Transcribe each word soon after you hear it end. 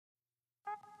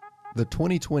The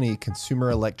 2020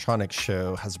 Consumer Electronics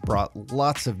Show has brought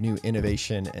lots of new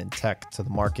innovation and tech to the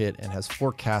market and has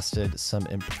forecasted some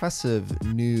impressive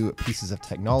new pieces of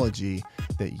technology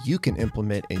that you can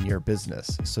implement in your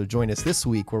business. So join us this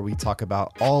week where we talk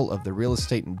about all of the real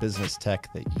estate and business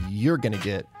tech that you're going to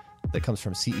get that comes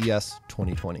from CES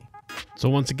 2020. So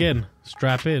once again,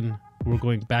 strap in. We're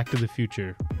going back to the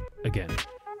future again.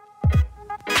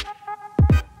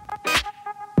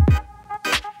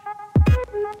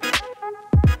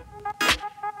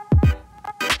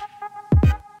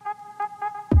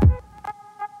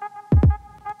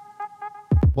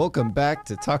 Welcome back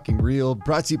to Talking Real,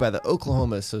 brought to you by the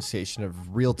Oklahoma Association of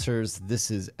Realtors.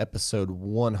 This is episode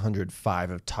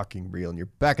 105 of Talking Real, and you're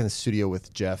back in the studio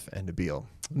with Jeff and Nabil.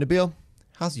 Nabil,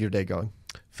 how's your day going?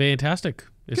 Fantastic.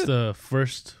 It's Good. the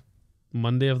first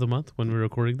Monday of the month when we're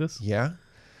recording this. Yeah.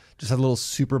 Just had a little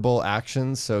Super Bowl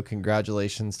action, so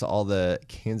congratulations to all the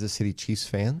Kansas City Chiefs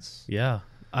fans. Yeah.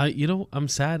 I'm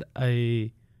sad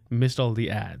I missed all the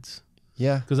ads.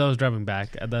 Yeah. Because I was driving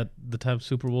back at the time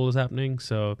Super Bowl is happening,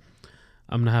 so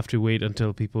I'm gonna have to wait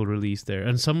until people release their,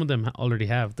 and some of them already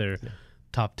have their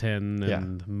top 10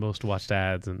 and most watched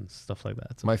ads and stuff like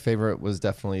that. So. My favorite was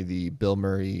definitely the Bill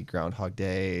Murray Groundhog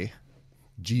Day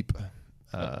Jeep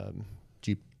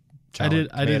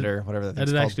Commander, whatever that thing's I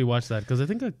did called. actually watch that because I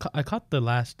think I caught the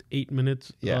last 8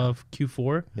 minutes of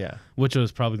Q4. Yeah, which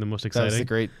was probably the most exciting. That's a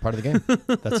great part of the game.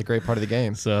 That's a great part of the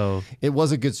game. So it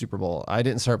was a good Super Bowl. I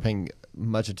didn't start paying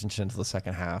much attention until the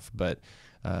second half, but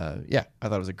I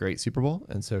thought it was a great Super Bowl.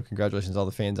 And so congratulations to all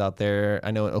the fans out there.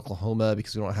 I know in Oklahoma,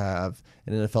 because we don't have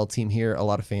an NFL team here, a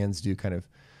lot of fans do kind of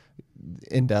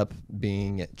end up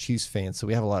being Chiefs fans. So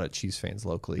we have a lot of Chiefs fans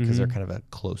locally because they're kind of a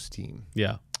close team.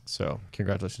 Yeah. So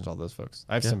congratulations to all those folks.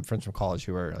 I have some friends from college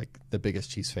who are like the biggest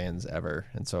Chiefs fans ever.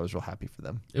 And so I was real happy for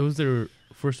them. It was their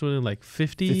first one in like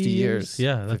 50 years.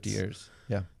 Yeah. 50 years.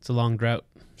 Yeah. It's a long drought.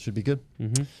 Should be good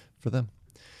for them.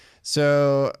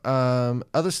 So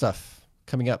other stuff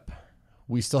coming up.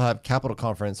 We still have Capital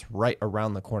Conference right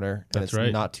around the corner. And That's it's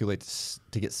right. not too late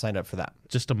to get signed up for that.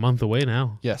 Just a month away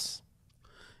now. Yes.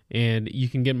 And you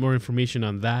can get more information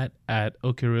on that at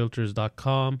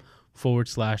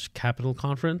okrealtors.com/Capital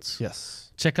Conference.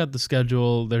 Yes. Check out the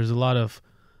schedule. There's a lot of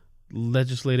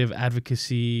legislative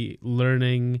advocacy,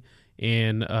 learning,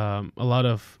 and a lot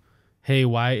of, hey,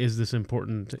 why is this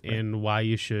important and why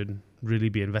you should really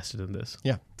be invested in this.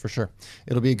 Yeah, for sure.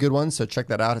 It'll be a good one. So check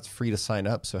that out. It's free to sign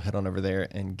up. So head on over there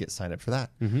and get signed up for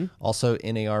that. Also,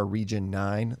 NAR Region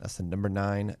 9, that's the number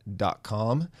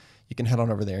 9.com. You can head on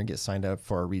over there and get signed up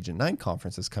for our Region 9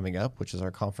 conference that's coming up, which is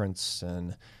our conference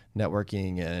and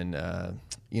networking and,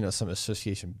 some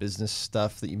association business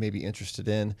stuff that you may be interested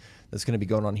in. That's going to be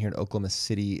going on here in Oklahoma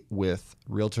City with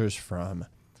realtors from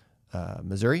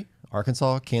Missouri,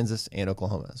 Arkansas, Kansas, and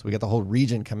Oklahoma. So we got the whole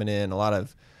region coming in, a lot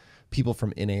of people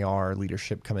from NAR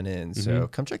leadership coming in. So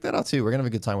come check that out too. We're going to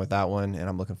have a good time with that one, and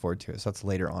I'm looking forward to it. So that's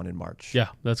later on in March. Yeah,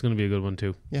 that's going to be a good one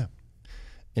too. Yeah.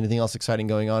 Anything else exciting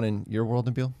going on in your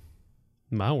world, Nabil?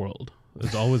 My world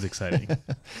is always exciting.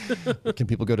 Can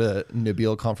people go to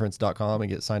nabilconference.com and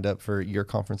get signed up for your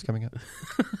conference coming up?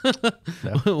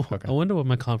 No? Okay. I wonder what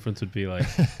my conference would be like.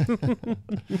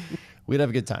 We'd have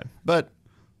a good time, but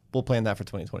we'll plan that for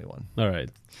 2021. All right.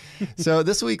 So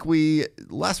last week we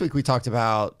talked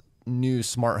about new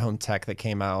smart home tech that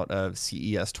came out of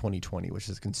CES 2020, which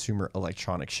is a Consumer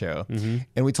Electronics Show.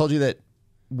 And we told you that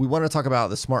we want to talk about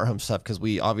the smart home stuff because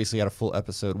we obviously had a full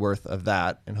episode worth of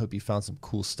that and hope you found some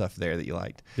cool stuff there that you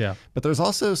liked. Yeah. But there's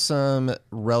also some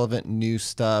relevant new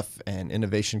stuff and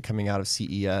innovation coming out of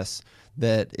CES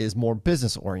that is more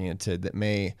business oriented that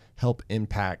may help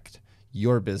impact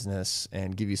your business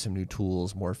and give you some new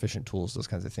tools, more efficient tools, those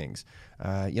kinds of things.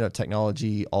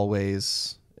 Technology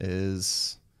always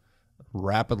is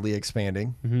rapidly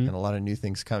expanding and a lot of new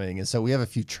things coming. And so we have a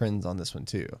few trends on this one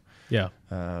too. Yeah.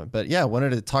 I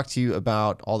wanted to talk to you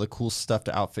about all the cool stuff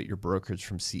to outfit your brokerage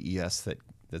from CES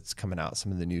that's coming out,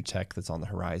 some of the new tech that's on the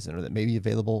horizon or that may be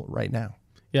available right now.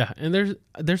 Yeah, and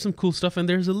there's some cool stuff, and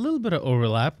there's a little bit of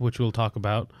overlap, which we'll talk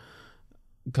about,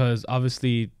 because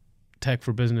obviously tech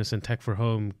for business and tech for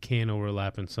home can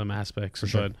overlap in some aspects. For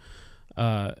sure.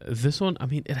 But this one, I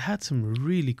mean, it had some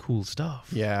really cool stuff.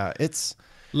 Yeah, it's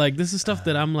like, this is stuff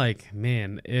that I'm like,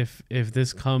 man, if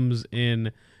this comes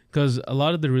in, because a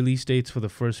lot of the release dates for the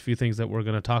first few things that we're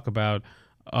going to talk about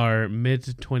are mid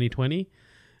 2020,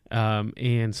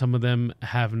 and some of them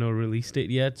have no release date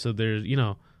yet. So there's,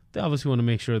 they obviously want to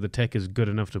make sure the tech is good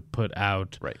enough to put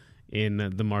out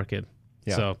in the market.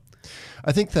 Yeah. So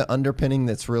I think the underpinning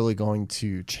that's really going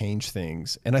to change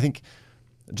things, and I think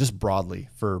just broadly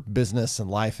for business and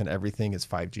life and everything is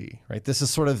 5G, right? This is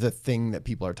sort of the thing that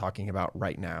people are talking about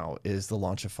right now is the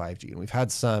launch of 5G. And we've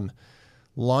had some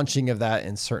launching of that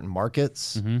in certain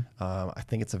markets. I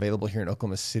think it's available here in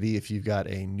Oklahoma City. If you've got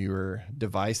a newer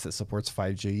device that supports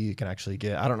 5G, you can actually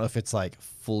get, I don't know if it's like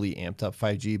fully amped up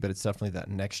 5G, but it's definitely that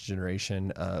next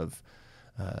generation of,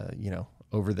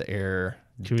 over the air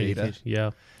data.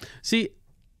 Yeah. See,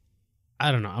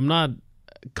 I don't know. I'm not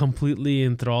completely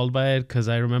enthralled by it because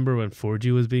I remember when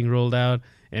 4G was being rolled out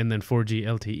and then 4G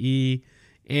LTE,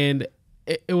 and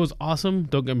it was awesome.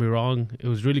 Don't get me wrong. It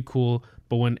was really cool.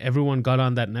 But when everyone got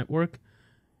on that network,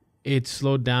 it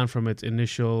slowed down from its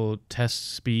initial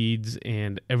test speeds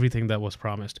and everything that was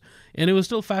promised. And it was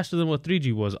still faster than what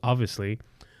 3G was, obviously.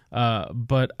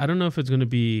 But I don't know if it's going to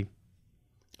be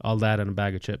all that in a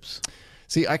bag of chips.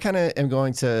 See, I kind of am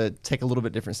going to take a little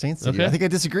bit different stance than you. I think I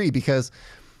disagree because,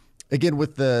 again,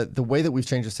 with the way that we've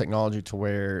changed this technology to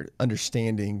where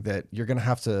understanding that you're going to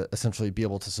have to essentially be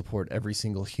able to support every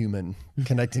single human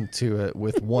connecting to it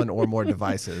with one or more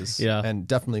devices, and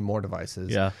definitely more devices.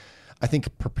 Yeah, I think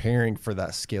preparing for that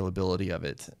scalability of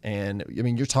it. And I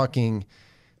mean,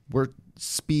 we're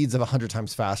speeds of 100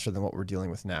 times faster than what we're dealing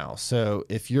with now. So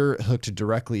if you're hooked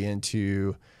directly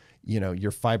into your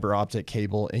fiber optic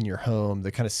cable in your home,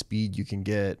 the kind of speed you can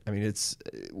get. I mean,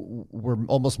 we're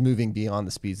almost moving beyond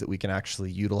the speeds that we can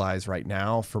actually utilize right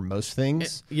now for most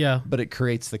things. But it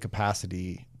creates the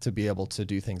capacity to be able to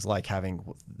do things like having,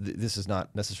 this is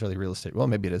not necessarily real estate. Well,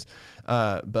 maybe it is.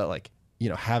 But like,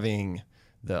 having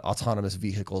the autonomous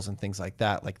vehicles and things like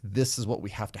that, like this is what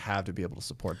we have to be able to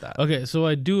support that. Okay. So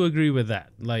I do agree with that.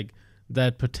 Like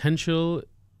that potential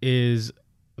is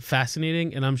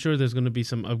fascinating, and I'm sure there's going to be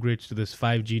some upgrades to this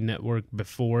 5G network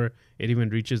before it even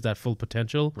reaches that full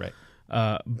potential. Right.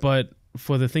 But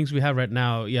for the things we have right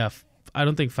now, I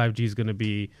don't think 5G is going to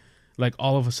be like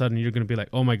all of a sudden you're going to be like,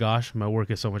 oh my gosh, my work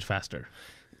is so much faster.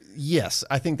 Yes,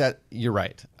 I think that you're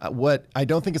right. What I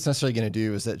don't think it's necessarily going to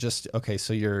do is that just, okay,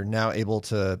 so you're now able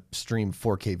to stream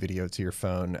 4K video to your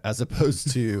phone as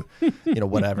opposed to,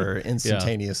 whatever,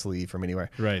 instantaneously from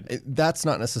anywhere. Right. That's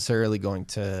not necessarily going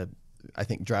to, I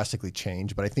think, drastically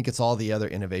change, but I think it's all the other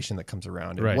innovation that comes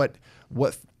around and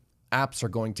what apps are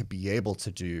going to be able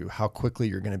to do, how quickly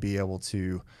you're going to be able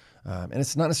to, and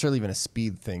it's not necessarily even a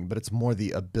speed thing, but it's more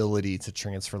the ability to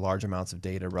transfer large amounts of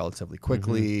data relatively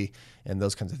quickly and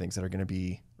those kinds of things that are going to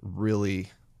be really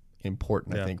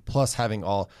important, I think. Plus having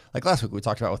all, like last week we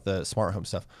talked about with the smart home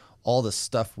stuff, all the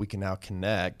stuff we can now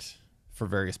connect for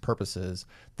various purposes.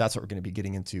 That's what we're going to be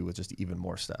getting into with just even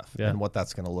more stuff and what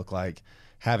that's going to look like,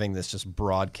 having this just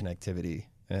broad connectivity.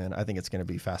 And I think it's going to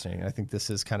be fascinating. I think this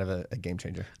is kind of a game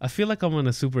changer. I feel like I'm on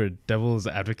a super devil's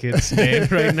advocate stand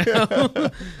right now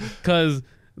because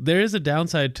there is a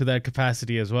downside to that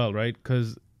capacity as well, right?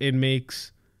 Because it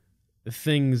makes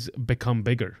things become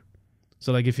bigger.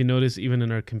 So like if you notice, even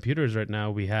in our computers right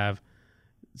now, we have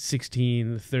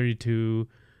 16, 32,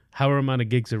 however amount of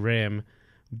gigs of RAM,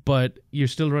 but you're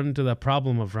still running into that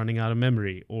problem of running out of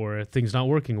memory or things not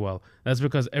working well. That's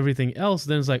because everything else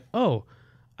then is like, oh,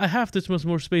 I have this much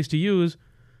more space to use.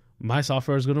 My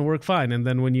software is going to work fine. And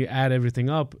then when you add everything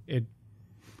up, it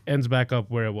ends back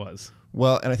up where it was.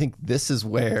 Well, and I think this is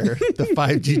where the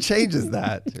 5G changes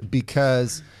that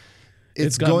because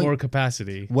it's got more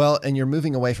capacity. Well, and you're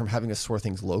moving away from having to store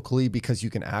things locally because you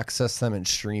can access them and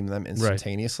stream them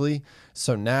instantaneously. Right.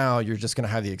 So now you're just going to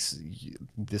have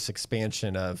this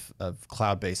expansion of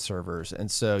cloud-based servers. And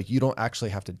so you don't actually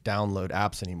have to download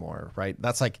apps anymore, right?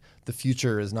 That's like the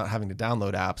future is not having to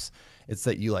download apps. It's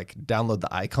that you like download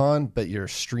the icon, but you're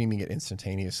streaming it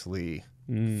instantaneously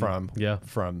from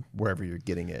wherever you're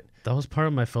getting it. That was part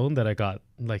of my phone that I got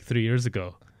like 3 years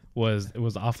ago. It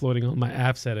was offloading all my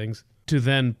app settings to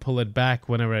then pull it back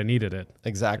whenever I needed it.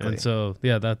 Exactly. And so,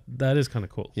 that is kind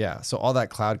of cool. Yeah. So all that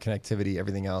cloud connectivity,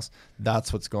 everything else,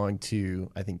 that's what's going to,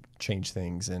 I think, change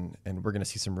things. And we're going to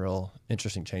see some real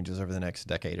interesting changes over the next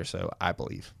decade or so, I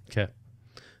believe. Okay.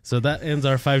 So that ends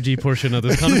our 5G portion of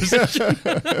this conversation.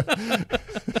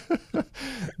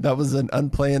 That was an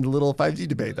unplanned little 5G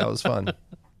debate. That was fun.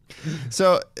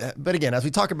 So, but again, as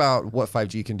we talk about what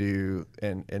 5G can do,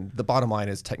 and the bottom line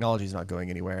is technology is not going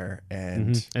anywhere,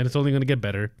 and it's only going to get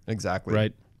better. Exactly.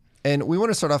 Right. And we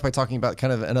want to start off by talking about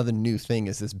kind of another new thing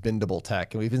is this bendable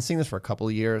tech. And we've been seeing this for a couple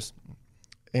of years.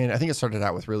 And I think it started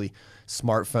out with really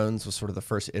smartphones was sort of the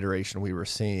first iteration we were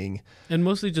seeing. And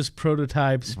mostly just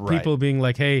prototypes, people being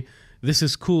like, hey, this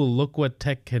is cool. Look what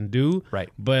tech can do. Right.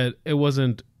 But it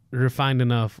wasn't refined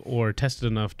enough or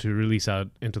tested enough to release out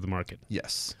into the market.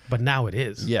 Yes. But now it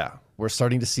is. Yeah. We're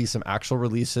starting to see some actual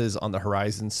releases on the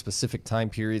horizon, specific time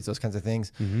periods, those kinds of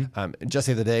things. Just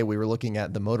the other day, we were looking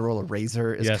at the Motorola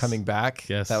Razr is coming back.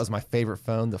 Yes. That was my favorite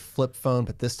phone, the flip phone.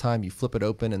 But this time you flip it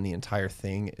open and the entire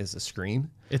thing is a screen.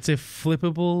 It's a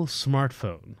flippable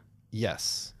smartphone.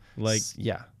 Yes. Like,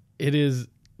 yeah. It is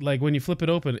like when you flip it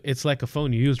open, it's like a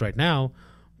phone you use right now.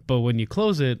 But when you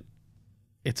close it,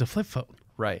 it's a flip phone.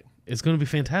 Right. It's going to be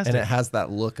fantastic. And it has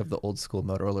that look of the old school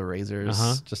Motorola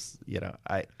Razrs. Just,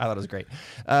 I thought it was great.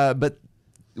 But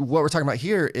what we're talking about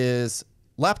here is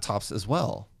laptops as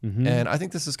well. And I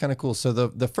think this is kind of cool. So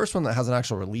the first one that has an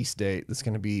actual release date that's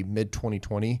going to be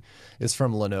mid-2020 is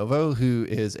from Lenovo, who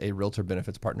is a Realtor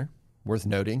Benefits partner. Worth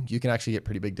noting, you can actually get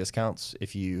pretty big discounts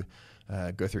if you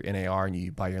go through NAR and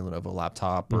you buy your Lenovo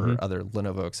laptop or other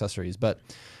Lenovo accessories. But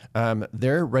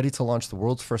they're ready to launch the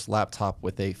world's first laptop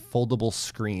with a foldable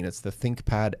screen. It's the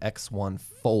ThinkPad X1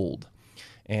 Fold.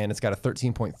 And it's got a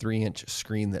 13.3-inch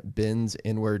screen that bends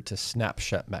inward to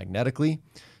snapshot magnetically.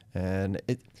 And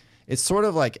it's sort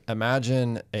of like,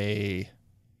 imagine a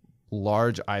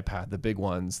large iPad, the big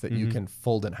ones that you can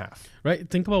fold in half. Right.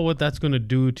 Think about what that's going to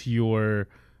do to your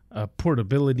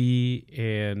portability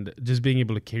and just being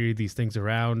able to carry these things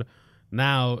around.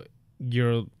 Now,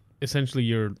 essentially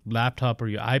your laptop or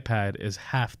your iPad is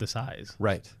half the size.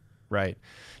 Right.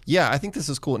 Yeah, I think this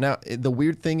is cool. Now, the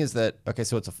weird thing is that, okay,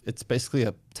 so it's basically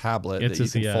a tablet that you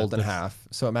can fold in half.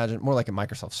 So imagine more like a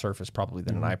Microsoft Surface probably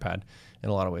than an iPad in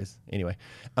a lot of ways. Anyway,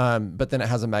 but then it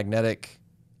has a magnetic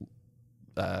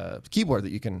keyboard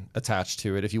that you can attach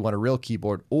to it if you want a real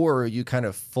keyboard, or you kind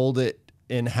of fold it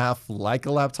in half like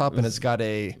a laptop, and it's got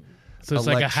so it's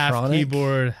like a half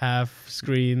keyboard, half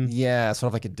screen. Yeah, sort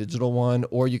of like a digital one,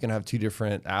 or you can have two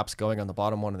different apps going on the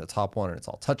bottom one and the top one, and it's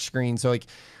all touch screen. So like,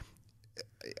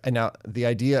 and now the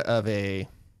idea of a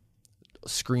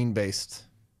screen-based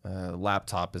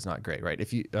laptop is not great, right?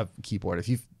 If you keyboard, if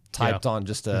you've typed on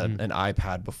just an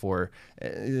iPad before,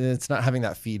 it's not having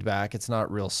that feedback. It's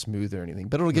not real smooth or anything,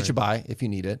 but it'll get you by if you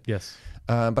need it. Yes.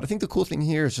 But I think the cool thing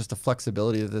here is just the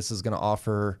flexibility that this is going to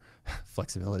offer.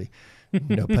 Flexibility,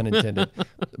 no pun intended.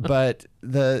 But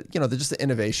just the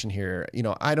innovation here.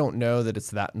 I don't know that it's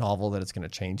that novel that it's going to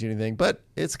change anything, but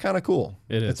it's kind of cool.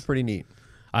 It is. It's pretty neat.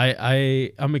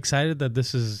 I'm excited that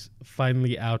this is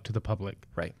finally out to the public.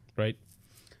 Right.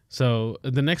 So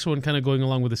the next one, kind of going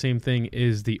along with the same thing,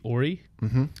 is the Ori,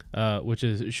 which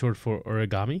is short for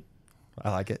origami. I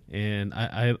like it. And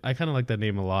I kind of like that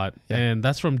name a lot. Yeah. And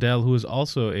that's from Dell, who is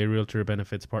also a Realtor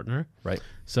Benefits partner. Right.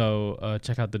 So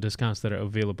check out the discounts that are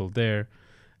available there.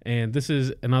 And this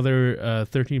is another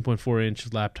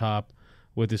 13.4-inch laptop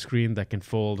with a screen that can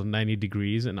fold 90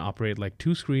 degrees and operate like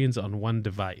two screens on one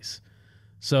device.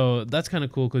 So that's kind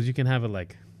of cool because you can have it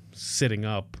like sitting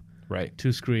up. Right.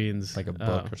 Two screens. Like a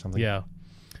book or something. Yeah.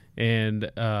 And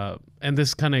this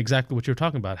is kind of exactly what you're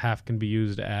talking about. Half can be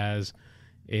used as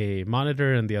a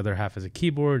monitor and the other half as a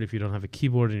keyboard if you don't have a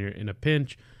keyboard and you're in a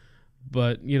pinch.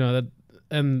 But,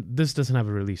 and this doesn't have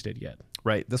a release date yet.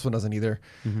 Right. This one doesn't either.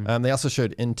 They also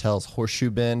showed Intel's Horseshoe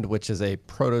Bend, which is a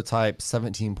prototype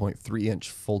 17.3-inch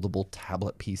foldable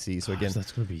tablet PC. So again,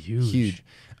 that's going to be huge.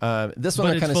 This one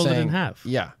but they're kind of saying in half.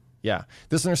 Yeah.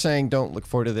 This one they're saying don't look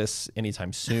forward to this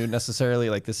anytime soon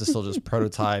necessarily. Like, this is still just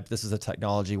prototype. This is the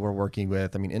technology we're working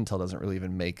with. I mean, Intel doesn't really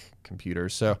even make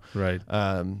computers. So, right.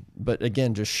 But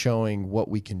again, just showing what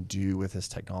we can do with this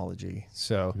technology.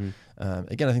 So,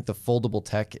 again, I think the foldable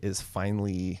tech is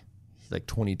finally, like,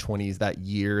 2020 is that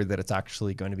year that it's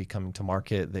actually going to be coming to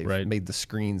market. They've made the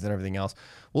screens and everything else.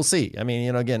 We'll see. I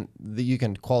mean, again, you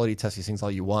can quality test these things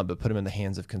all you want, but put them in the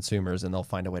hands of consumers and they'll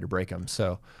find a way to break them.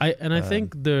 So I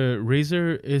think the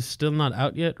Razr is still not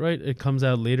out yet, right? It comes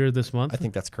out later this month. I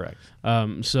think that's correct.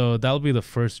 So that'll be the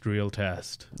first real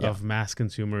test of mass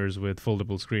consumers with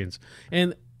foldable screens.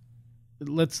 And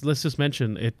let's just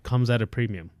mention it comes at a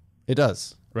premium. It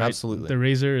does. Right? Absolutely. The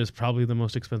Razr is probably the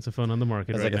most expensive phone on the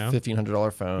market right now. It's like a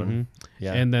 $1,500 phone.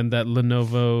 Yeah. And then that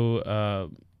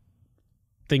Lenovo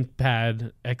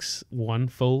ThinkPad X1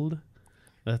 Fold.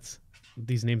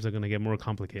 These names are going to get more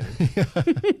complicated.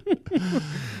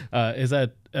 Is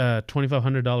at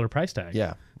 $2,500 price tag.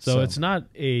 Yeah. So it's not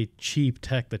a cheap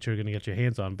tech that you're going to get your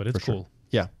hands on, but it's cool.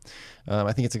 Yeah.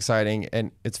 I think it's exciting.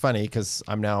 And it's funny because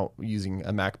I'm now using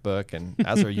a MacBook, and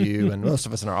as are you, and most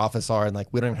of us in our office are, and like,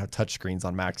 we don't even have touch screens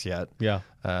on Macs yet. Yeah.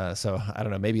 So I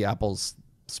don't know, maybe Apple's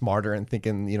smarter and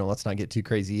thinking, let's not get too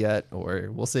crazy yet, or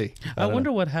we'll see. I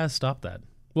wonder what has stopped that.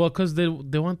 Well, because they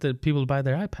want the people to buy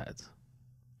their iPads.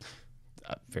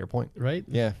 Fair point. Right?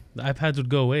 Yeah. The iPads would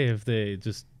go away if they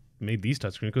just made these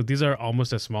touchscreens, because these are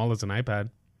almost as small as an iPad.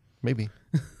 Maybe.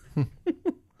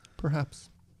 Perhaps.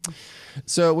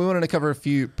 So we wanted to cover a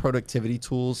few productivity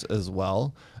tools as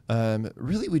well.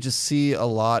 Really, we just see a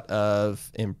lot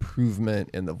of improvement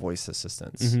in the voice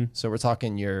assistants. So we're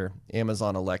talking your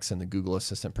Amazon Alexa and the Google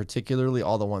Assistant, particularly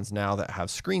all the ones now that have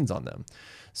screens on them.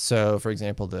 So, for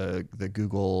example, the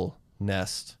Google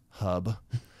Nest Hub,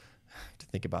 to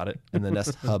think about it, and the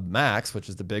Nest Hub Max, which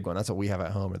is the big one. That's what we have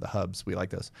at home, or the Hubs. We like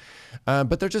those.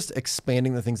 But they're just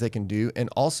expanding the things they can do. And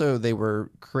also, they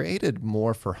were created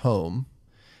more for home,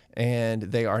 and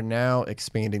they are now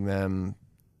expanding them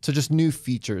to just new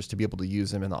features to be able to use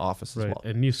them in the office as well.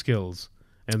 And new skills.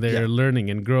 And they are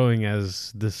learning and growing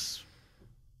as this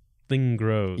thing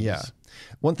grows. Yeah.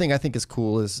 One thing I think is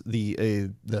cool is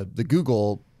the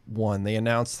Google one. They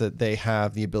announced that they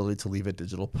have the ability to leave a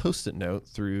digital Post-it note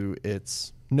through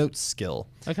its notes skill.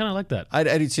 I kind of like that. I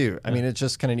do too. I mean, it's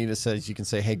just kind of neat. It says you can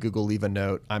say, hey, Google, leave a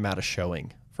note. I'm at a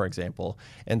showing, for example.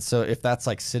 And so if that's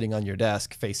like sitting on your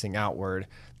desk facing outward,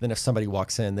 then if somebody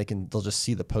walks in, they'll just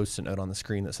see the Post-it note on the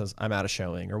screen that says, I'm at a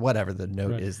showing, or whatever the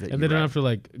note is that and they don't have to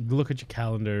like look at your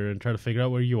calendar and try to figure out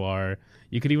where you are.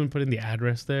 You could even put in the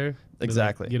address there.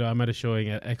 Exactly. Like, I'm at a showing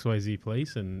at XYZ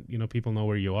place, and people know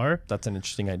where you are. That's an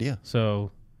interesting idea.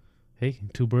 So, hey,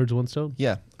 2 birds, 1 stone.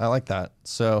 Yeah, I like that.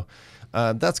 So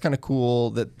that's kind of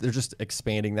cool that they're just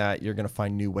expanding that. You're going to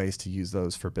find new ways to use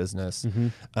those for business.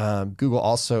 Google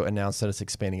also announced that it's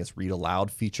expanding its read aloud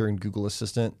feature in Google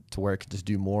Assistant to where it can just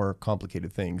do more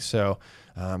complicated things. So,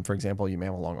 for example, you may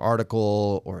have a long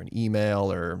article or an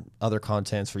email or other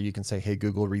contents where you can say, hey,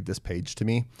 Google, read this page to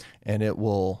me, and it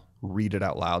will read it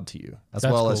out loud to you, as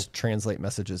well as translate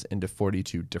messages into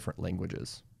 42 different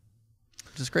languages.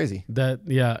 Which is crazy.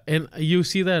 And you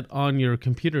see that on your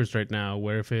computers right now,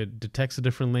 where if it detects a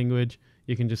different language,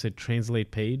 you can just say translate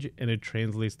page, and it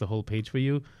translates the whole page for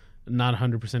you. Not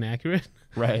 100% accurate,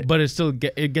 right? But it still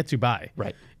gets you by,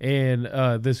 right? And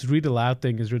this read aloud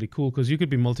thing is really cool because you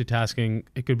could be multitasking.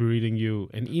 It could be reading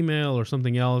you an email or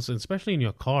something else, and especially in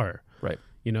your car, right?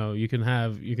 You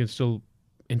can still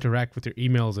interact with your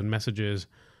emails and messages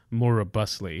more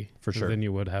robustly than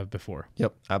you would have before.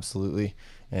 Yep, absolutely.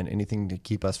 And anything to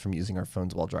keep us from using our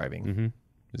phones while driving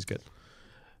is good.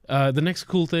 The next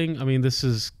cool thing, I mean, this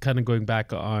is kind of going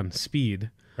back on speed,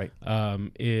 right?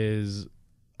 Is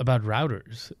about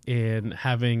routers and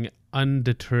having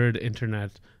undeterred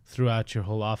internet throughout your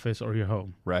whole office or your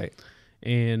home. Right.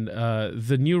 And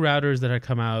the new routers that had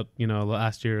come out,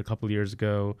 last year, a couple of years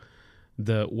ago,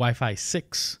 the Wi-Fi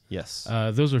 6. Yes.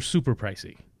 Those are super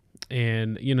pricey.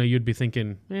 And, you'd be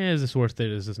thinking, is this worth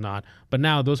it? Is this not? But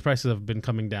now those prices have been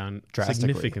coming down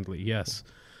significantly. Yes.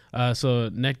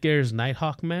 So Netgear's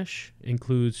Nighthawk mesh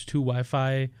includes 2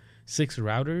 Wi-Fi 6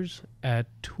 routers at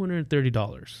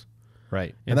 $230.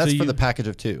 Right. And that's for the package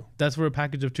of 2. That's for a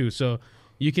package of 2. So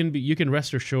you can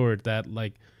rest assured that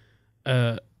like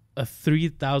a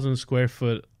 3,000 square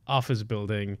foot office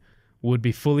building would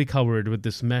be fully covered with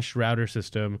this mesh router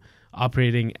system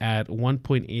operating at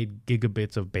 1.8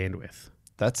 gigabits of bandwidth.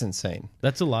 That's insane.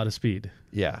 That's a lot of speed.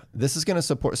 Yeah. This is going to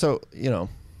support. So,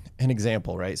 an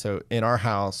example, right? So in our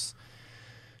house,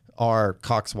 our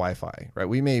Cox Wi-Fi, right?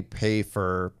 We may pay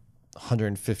for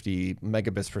 150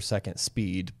 megabits per second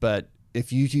speed, but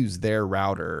if you use their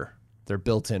router, their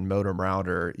built-in modem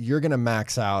router, you're going to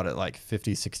max out at like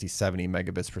 50, 60, 70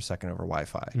 megabits per second over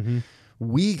Wi-Fi.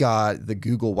 We got the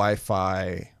Google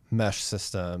Wi-Fi mesh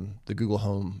system, the Google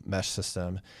Home mesh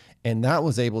system, and that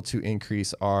was able to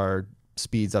increase our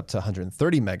speeds up to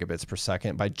 130 megabits per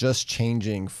second by just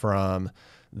changing from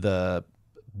the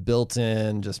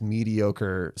built-in just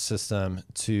mediocre system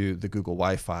to the Google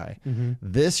Wi-Fi.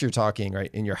 This, you're talking,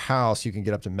 right, in your house, you can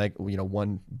get up to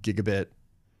 1 gigabit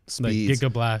speed, like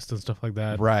gigablast and stuff like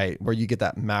that, right, where you get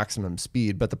that maximum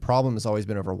speed. But the problem has always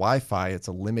been over Wi-Fi. It's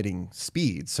a limiting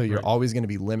speed, so you're always going to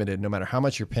be limited no matter how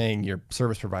much you're paying your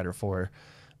service provider for.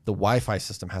 The Wi-Fi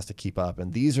system has to keep up,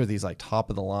 and these are like top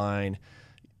of the line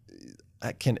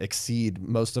that can exceed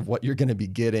most of what you're going to be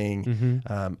getting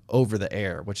over the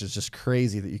air, which is just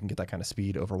crazy that you can get that kind of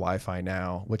speed over Wi-Fi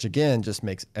now, which again just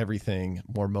makes everything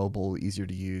more mobile, easier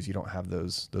to use. You don't have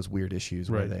those weird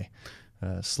issues where they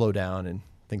slow down and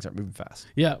things aren't moving fast.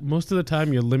 Yeah, most of the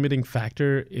time your limiting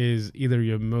factor is either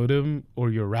your modem or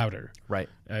your router. Right.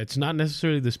 It's not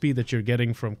necessarily the speed that you're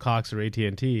getting from Cox or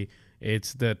AT&T.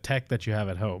 It's the tech that you have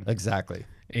at home. Exactly.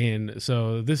 And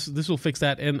so this will fix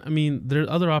that. And I mean, there are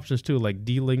other options too, like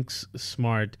D-Link's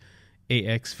Smart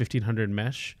AX 1500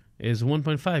 mesh is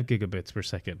 1.5 gigabits per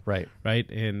second. Right. Right.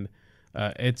 And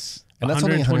it's that's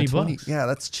 $120. Yeah,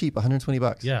 that's cheap.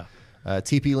 $120. Yeah.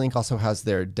 TP-Link also has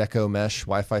their Deco Mesh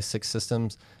Wi-Fi 6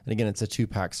 systems. And again, it's a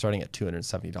 2-pack starting at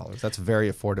 $270. That's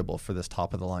very affordable for this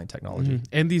top-of-the-line technology.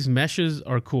 And these meshes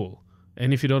are cool.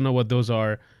 And if you don't know what those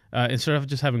are, instead of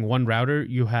just having one router,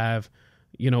 you have,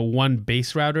 one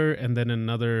base router and then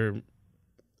another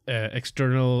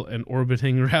external and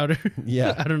orbiting router.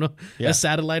 Yeah. I don't know. Yeah. A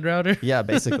satellite router. Yeah,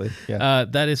 basically. Yeah.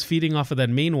 That is feeding off of that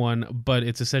main one, but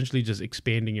it's essentially just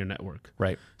expanding your network.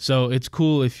 Right. So it's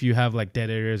cool if you have like dead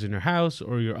areas in your house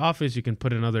or your office, you can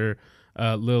put another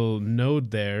little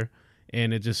node there,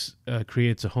 and it just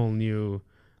creates a whole new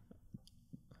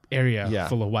area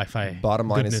full of Wi-Fi. Bottom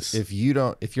line goodness. is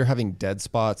if you're having dead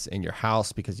spots in your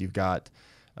house because you've got,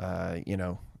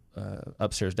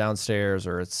 upstairs, downstairs,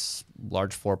 or it's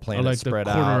large floor plan or like spread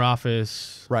the corner out.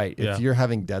 office. Right. If you're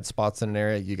having dead spots in an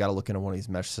area, you got to look into one of these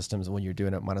mesh systems. And when you're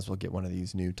doing it, might as well get one of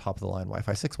these new top-of-the-line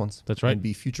Wi-Fi 6 ones. That's right. And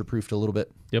be future-proofed a little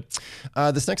bit. Yep.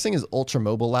 This next thing is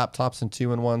ultra-mobile laptops and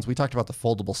 2-in-1s. We talked about the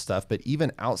foldable stuff, but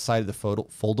even outside of the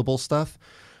foldable stuff,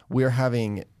 we're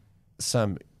having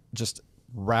some just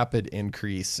rapid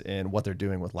increase in what they're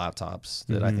doing with laptops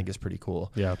that I think is pretty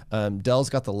cool. Yeah. Dell's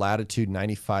got the Latitude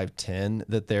 9510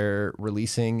 that they're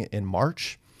releasing in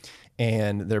March,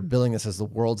 and they're billing this as the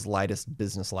world's lightest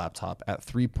business laptop at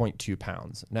 3.2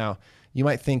 pounds. Now, you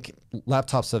might think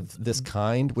laptops of this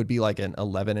kind would be like an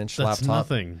 11-inch laptop. That's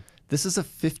nothing. This is a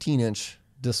 15-inch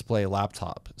display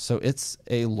laptop. So it's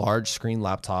a large screen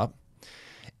laptop.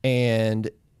 And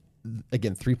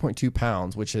again, 3.2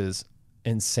 pounds, which is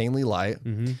insanely light.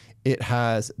 It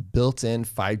has built-in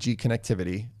 5G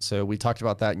connectivity. So we talked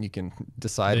about that, and you can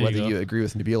decide whether you agree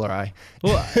with Nabil or I.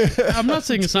 Well, I'm not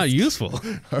saying it's not useful.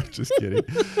 I'm just kidding.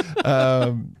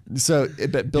 But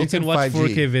built-in 5G. You can watch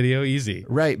 4K video easy.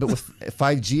 Right, but with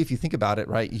 5G, if you think about it,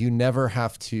 right, you never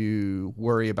have to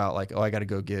worry about like, I got to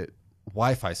go get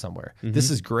Wi-Fi somewhere. This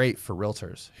is great for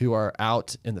realtors who are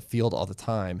out in the field all the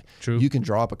time. True. You can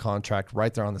draw up a contract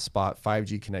right there on the spot,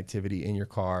 5G connectivity in your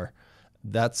car.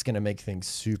 That's going to make things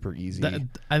super easy.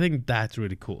 I think that's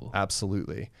really cool.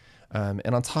 Absolutely. And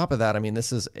on top of that, I mean,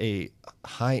 this is a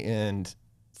high-end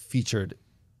featured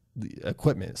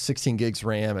equipment, 16 gigs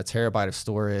RAM, a terabyte of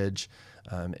storage.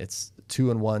 It's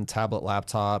 2-in-1 tablet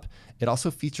laptop. It also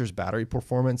features battery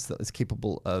performance that is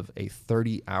capable of a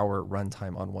 30-hour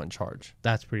runtime on one charge.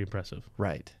 That's pretty impressive.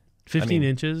 Right. 15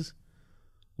 inches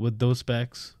with those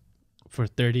specs for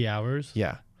 30 hours.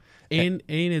 Yeah. And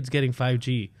it's getting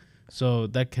 5G. So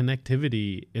that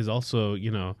connectivity is also,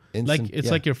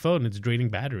 like your phone, it's draining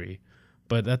battery.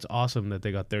 But that's awesome that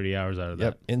they got 30 hours out of that.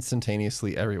 Yep,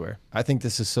 instantaneously everywhere. I think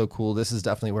this is so cool. This is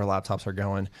definitely where laptops are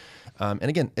going. And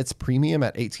again, it's premium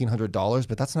at $1,800,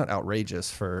 but that's not outrageous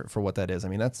for what that is. I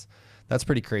mean, that's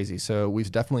pretty crazy. So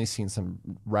we've definitely seen some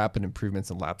rapid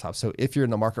improvements in laptops. So if you're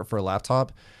in the market for a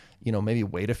laptop, maybe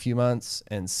wait a few months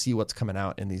and see what's coming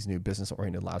out in these new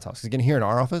business-oriented laptops. Because again, here in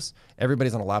our office,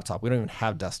 everybody's on a laptop. We don't even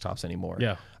have desktops anymore.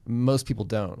 Yeah. Most people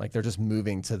don't. Like, they're just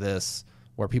moving to this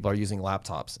where people are using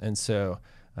laptops. And so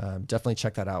definitely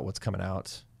check that out, what's coming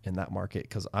out in that market,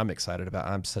 because I'm excited about it.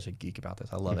 I'm such a geek about this.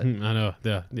 I love it. I know.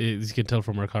 Yeah. You can tell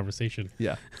from our conversation.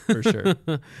 Yeah, for sure.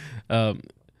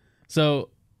 So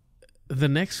the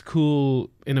next cool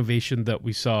innovation that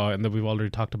we saw and that we've already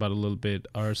talked about a little bit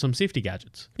are some safety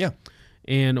gadgets. Yeah.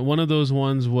 And one of those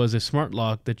ones was a smart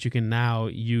lock that you can now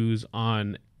use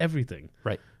on everything.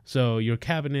 Right. So your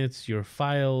cabinets, your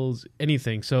files,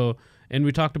 anything. So, and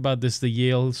we talked about this, the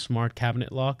Yale Smart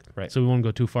Cabinet Lock. Right. So we won't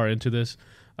go too far into this.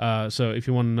 So if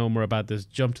you want to know more about this,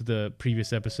 jump to the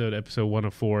previous episode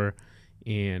 104,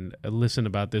 and listen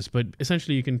about this. But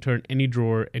essentially, you can turn any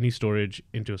drawer, any storage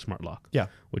into a smart lock. Yeah.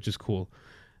 Which is cool.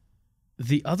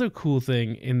 The other cool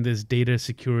thing in this data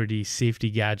security safety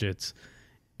gadgets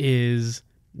is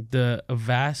the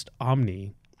Avast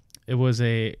Omni. It was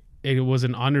an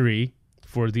honoree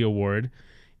for the award,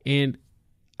 and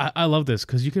I love this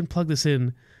because you can plug this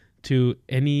in to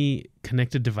any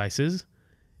connected devices,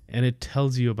 and it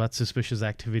tells you about suspicious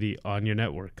activity on your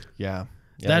network. Yeah.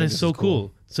 That is so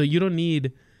cool. So you don't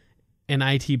need an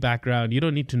IT background. You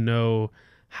don't need to know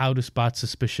how to spot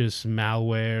suspicious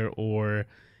malware or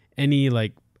any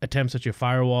like attempts at your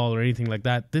firewall or anything like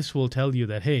that. This will tell you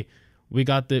that, hey,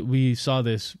 we saw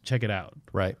this, check it out.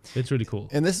 Right. It's really cool.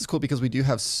 And this is cool because we do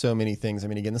have so many things. I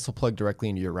mean, again, this will plug directly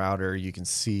into your router. You can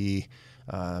see,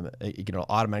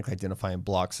 automatically identify and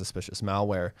block suspicious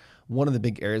malware. One of the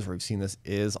big areas where we've seen this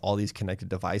is all these connected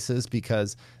devices,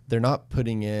 because they're not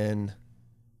putting in,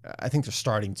 I think they're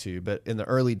starting to, but in the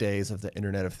early days of the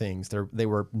Internet of Things, they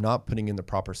were not putting in the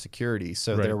proper security.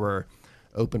 So there were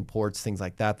open ports, things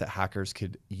like that hackers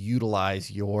could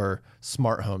utilize your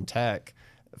smart home tech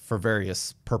for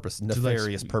various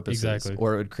nefarious purposes, exactly.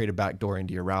 or it would create a backdoor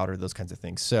into your router, those kinds of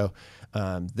things. So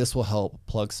this will help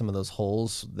plug some of those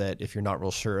holes that if you're not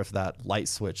real sure if that light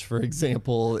switch, for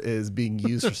example, is being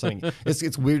used for something.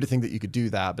 It's weird to think that you could do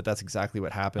that, but that's exactly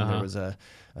what happened. There was a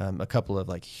couple of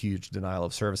like huge denial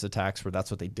of service attacks where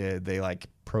that's what they did. They like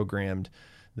programmed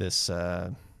this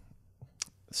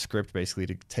script basically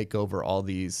to take over all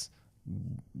these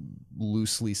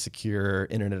loosely secure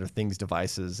Internet of Things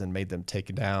devices and made them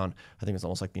take it down. I think it was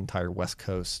almost like the entire West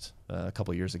Coast a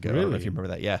couple of years ago. Really? I don't know if you remember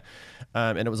that. Yeah.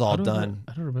 And it was all done.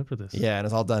 I don't remember this. Yeah, and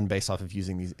it's all done based off of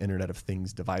using these Internet of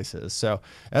Things devices. So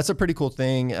that's a pretty cool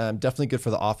thing. Definitely good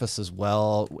for the office as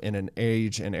well in an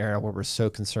age and era where we're so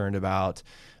concerned about,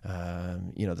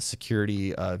 the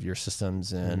security of your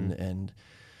systems and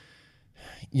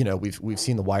we've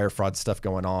seen the wire fraud stuff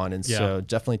going on, and so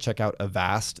definitely check out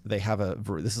Avast. They have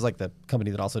this is like the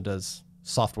company that also does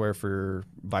software for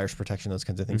virus protection, those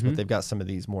kinds of things, but they've got some of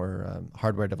these more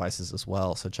hardware devices as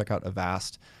well. So check out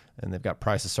Avast, and they've got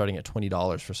prices starting at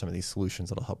 $20 for some of these solutions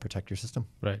that'll help protect your system.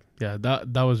 Right. Yeah,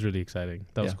 that was really exciting.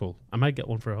 That was cool. I might get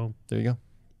one for home. There you go.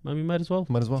 I mean, might as well.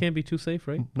 Can't be too safe,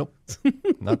 right? Nope.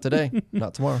 Not today.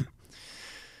 Not tomorrow.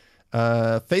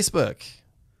 Facebook.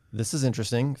 This is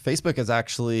interesting. Facebook has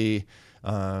actually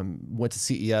went to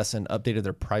CES and updated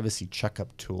their privacy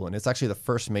checkup tool. And it's actually the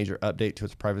first major update to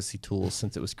its privacy tool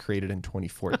since it was created in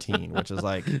 2014, which is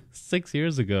like 6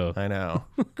 years ago. I know.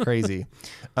 Crazy.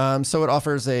 So it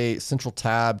offers a central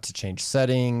tab to change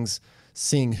settings,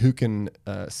 seeing who can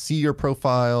see your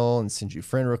profile and send you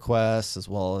friend requests, as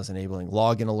well as enabling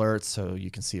login alerts so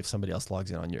you can see if somebody else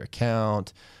logs in on your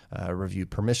account. Review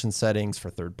permission settings for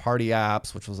third-party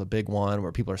apps, which was a big one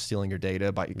where people are stealing your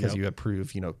data because you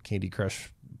approve, Candy Crush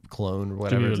clone or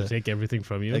whatever. To be able to take everything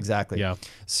from you. Exactly. Yeah.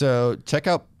 So check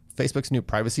out Facebook's new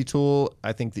privacy tool.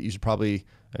 I think that you should probably,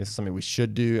 this is something we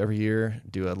should do every year,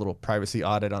 do a little privacy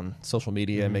audit on social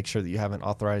media and make sure that you haven't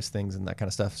authorized things and that kind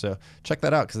of stuff. So check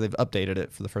that out because they've updated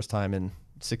it for the first time in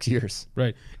 6 years.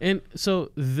 Right. And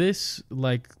so this,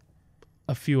 like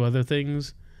a few other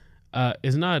things,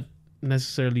 is not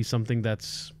necessarily something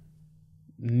that's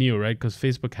new, right? Because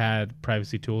Facebook had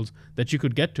privacy tools that you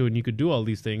could get to and you could do all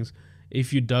these things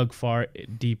if you dug far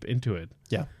deep into it.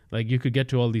 Yeah. Like you could get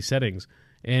to all these settings,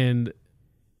 and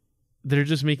they're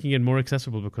just making it more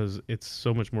accessible because it's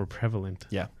so much more prevalent.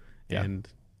 Yeah. And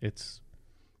it's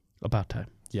about time.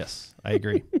 Yes, I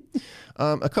agree.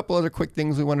 A couple other quick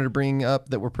things we wanted to bring up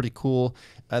that were pretty cool.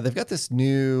 They've got this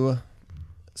new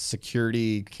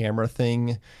security camera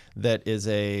thing that is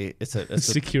it's a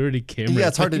security camera. Yeah,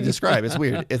 it's hard to describe. It's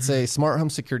weird. It's a smart home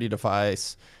security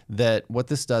device that what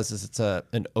this does is it's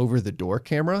an over-the-door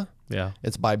camera. Yeah.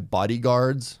 It's by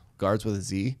Bodyguards, guards with a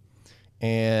Z.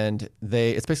 And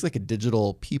it's basically like a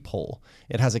digital peephole.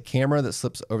 It has a camera that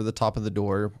slips over the top of the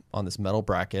door on this metal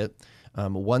bracket.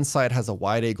 One side has a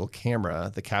wide-angle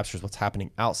camera that captures what's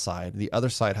happening outside. The other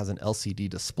side has an LCD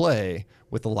display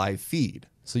with a live feed.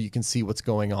 So you can see what's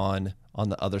going on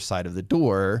the other side of the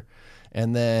door.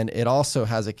 And then it also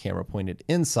has a camera pointed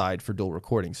inside for dual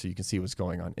recording, so you can see what's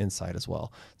going on inside as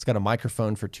well. It's got a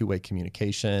microphone for two-way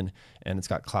communication, and it's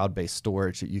got cloud-based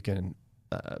storage that you can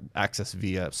access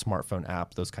via smartphone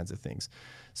app, those kinds of things.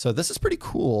 So this is pretty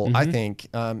cool, I think.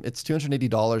 It's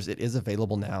 $280. It is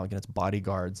available now. Again, it's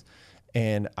Bodyguards.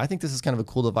 And I think this is kind of a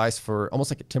cool device for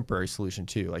almost like a temporary solution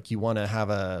too. Like you want to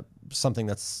have something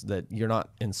that you're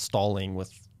not installing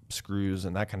with screws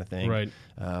and that kind of thing, right?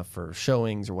 For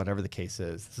showings or whatever the case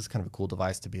is. This is kind of a cool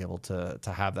device to be able to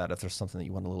have that if there's something that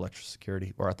you want a little extra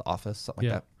security, or at the office, something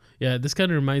like that. Yeah, this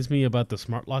kind of reminds me about the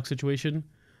smart lock situation,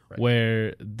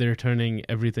 where they're turning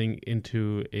everything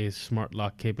into a smart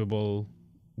lock capable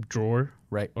drawer,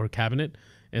 or cabinet.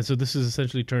 And so this is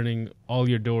essentially turning all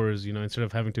your doors, instead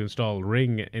of having to install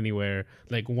Ring anywhere,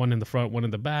 like one in the front, one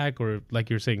in the back, or like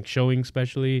you're saying, showing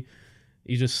specially,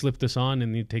 you just slip this on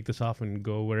and you take this off and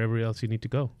go wherever else you need to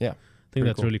go. Yeah. I think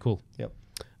that's really cool. Yep.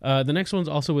 The next one's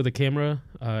also with a camera.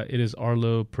 It is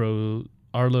Arlo's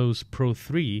Pro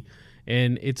 3,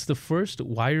 and it's the first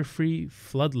wire-free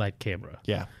floodlight camera.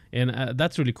 Yeah. And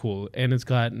that's really cool. And it's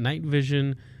got night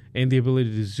vision and the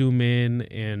ability to zoom in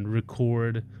and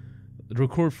record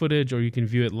footage, or you can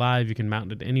view it live. You can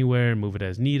mount it anywhere, move it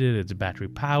as needed. It's battery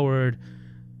powered.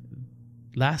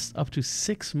 Lasts up to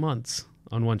 6 months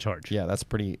on one charge. Yeah, that's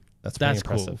pretty impressive.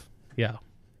 Cool. Yeah.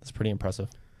 That's pretty impressive.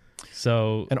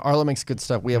 So, and Arlo makes good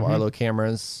stuff. We have Arlo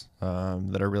cameras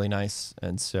that are really nice,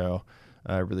 and so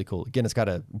really cool. Again, it's got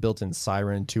a built-in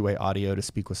siren, two-way audio to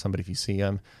speak with somebody if you see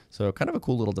them. So kind of a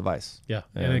cool little device. Yeah,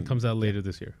 and it comes out later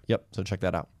this year. Yep, so check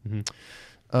that out.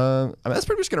 That's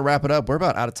pretty much going to wrap it up. We're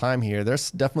about out of time here.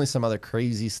 There's definitely some other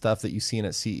crazy stuff that you've seen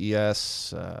at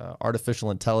CES,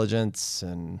 artificial intelligence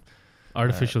and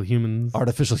artificial humans.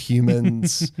 Artificial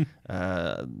humans.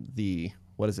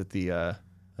 What is it? The AR.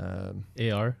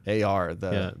 AR.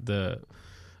 The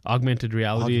augmented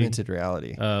reality. Augmented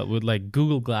reality. With like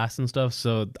Google Glass and stuff.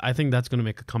 So I think that's going to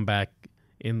make a comeback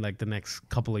in like the next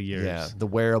couple of years. Yeah, the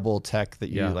wearable tech that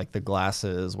you like, the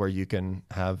glasses where you can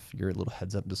have your little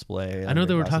heads up display. I know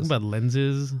they were talking about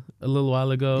lenses a little while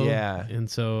ago. Yeah. And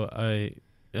so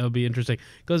it'll be interesting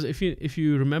because if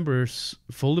you remember,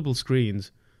 foldable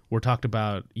screens were talked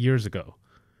about years ago.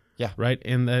 Yeah. Right.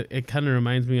 And it kind of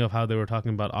reminds me of how they were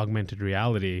talking about augmented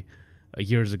reality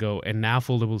years ago, and now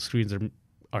foldable screens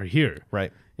are here.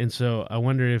 Right. And so I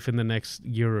wonder if in the next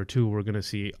year or two, we're going to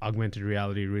see augmented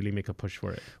reality really make a push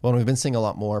for it. Well, we've been seeing a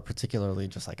lot more, particularly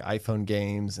just like iPhone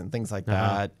games and things like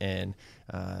that. And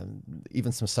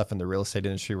even some stuff in the real estate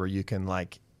industry where you can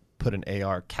like put an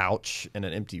AR couch in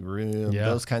an empty room,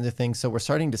 those kinds of things. So we're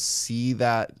starting to see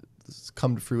that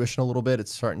come to fruition a little bit.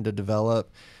 It's starting to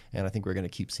develop. And I think we're going to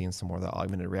keep seeing some more of the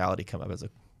augmented reality come up as a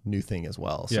new thing as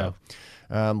well. So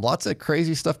lots of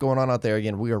crazy stuff going on out there.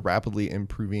 Again, we are rapidly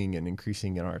improving and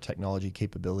increasing in our technology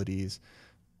capabilities,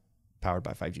 powered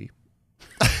by 5G.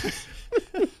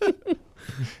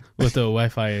 With a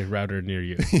Wi-Fi router near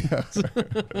you.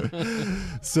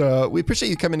 So we appreciate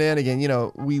you coming in again. You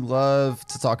know, we love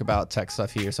to talk about tech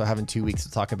stuff here. So having 2 weeks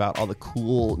to talk about all the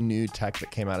cool new tech that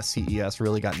came out of CES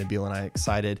really got Nabil and I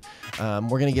excited.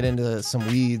 We're going to get into some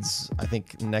weeds, I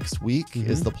think next week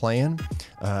is the plan.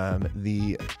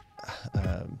 The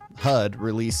HUD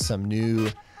released some new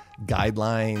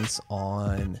guidelines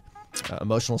on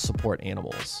emotional support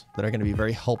animals that are going to be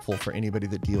very helpful for anybody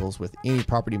that deals with any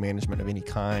property management of any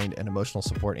kind and emotional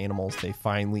support animals. They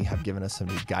finally have given us some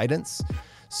new guidance.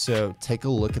 So take a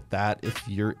look at that if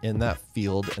you're in that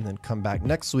field, and then come back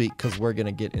next week because we're going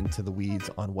to get into the weeds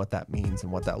on what that means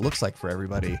and what that looks like for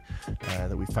everybody,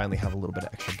 that we finally have a little bit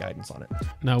of extra guidance on it.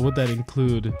 Now, would that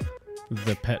include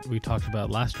the pet we talked about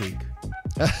last week?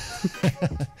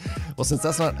 Well, since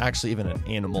that's not actually even an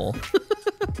animal,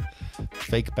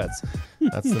 fake pets,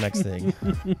 that's the next thing.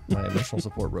 My emotional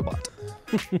support robot.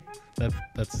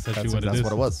 That's essentially what it is. That's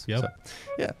what it was. Yep.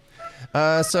 So,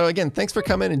 yeah. So again, thanks for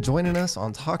coming and joining us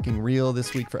on Talking Real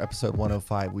this week for episode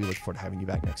 105. We look forward to having you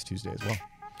back next Tuesday as well.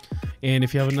 And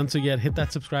if you haven't done so yet, hit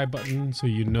that subscribe button so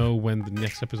you know when the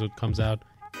next episode comes out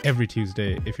every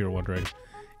Tuesday, if you're wondering.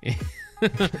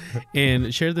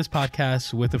 And share this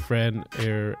podcast with a friend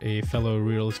or a fellow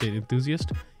real estate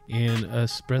enthusiast, and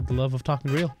spread the love of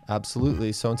Talking Real.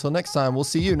 Absolutely. So until next time, we'll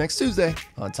see you next Tuesday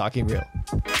on Talking Real.